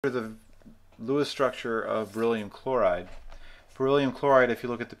The Lewis structure of beryllium chloride. Beryllium chloride, if you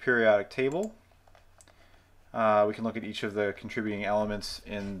look at the periodic table, we can look at each of the contributing elements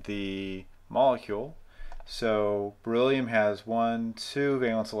in the molecule. So beryllium has 1, 2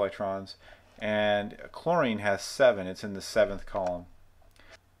 valence electrons, and chlorine has 7. It's in the 7th column.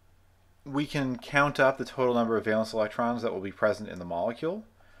 We can count up the total number of valence electrons that will be present in the molecule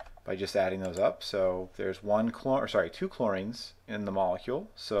by just adding those up. So there's 2 chlorines in the molecule.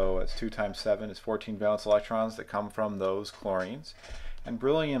 So it's 2 times 7 is 14 valence electrons that come from those chlorines. And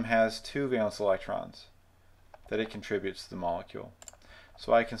beryllium has 2 valence electrons that it contributes to the molecule.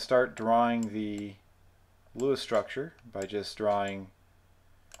 So I can start drawing the Lewis structure by just drawing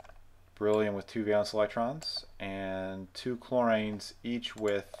beryllium with 2 valence electrons and 2 chlorines each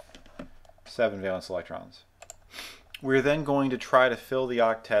with 7 valence electrons. We're then going to try to fill the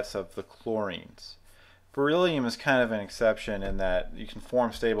octets of the chlorines. Beryllium is kind of an exception in that you can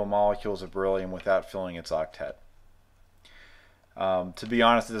form stable molecules of beryllium without filling its octet. To be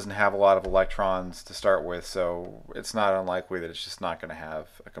honest, it doesn't have a lot of electrons to start with, so it's not unlikely that it's just not going to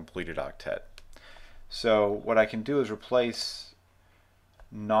have a completed octet. So what I can do is replace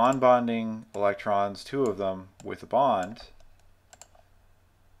non-bonding electrons, 2 of them, with a bond,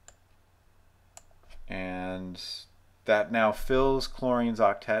 and that now fills chlorine's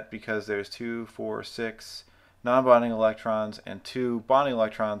octet because there's 2, 4, 6 non-bonding electrons and 2 bonding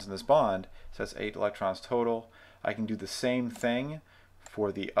electrons in this bond, so that's 8 electrons total. I can do the same thing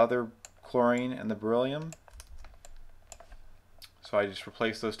for the other chlorine and the beryllium. So I just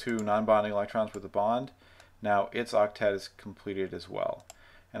replace those 2 non-bonding electrons with a bond. Now its octet is completed as well.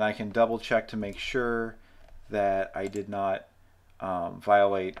 And I can double check to make sure that I did not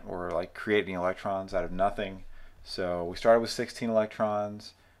violate or create any electrons out of nothing. So we started with 16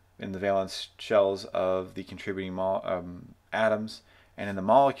 electrons in the valence shells of the contributing atoms, and in the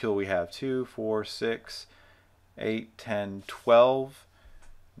molecule we have 2, 4, 6, 8, 10, 12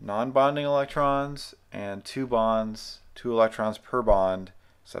 non-bonding electrons and 2 bonds, 2 electrons per bond,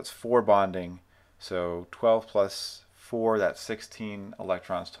 so that's 4 bonding. So 12 plus 4, that's 16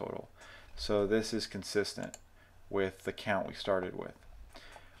 electrons total. So this is consistent with the count we started with.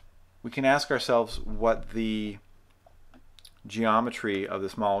 We can ask ourselves what the geometry of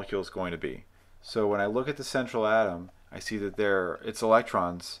this molecule is going to be. So when I look at the central atom, I see that its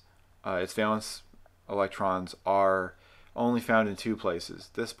electrons, its valence electrons, are only found in 2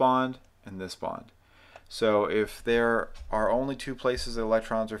 places, this bond and this bond. So if there are only 2 places that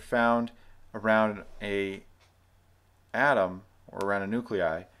electrons are found around a atom or around a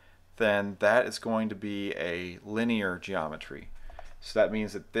nuclei, then that is going to be a linear geometry. So that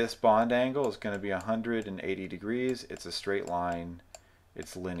means that this bond angle is going to be 180 degrees. It's a straight line.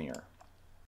 It's linear.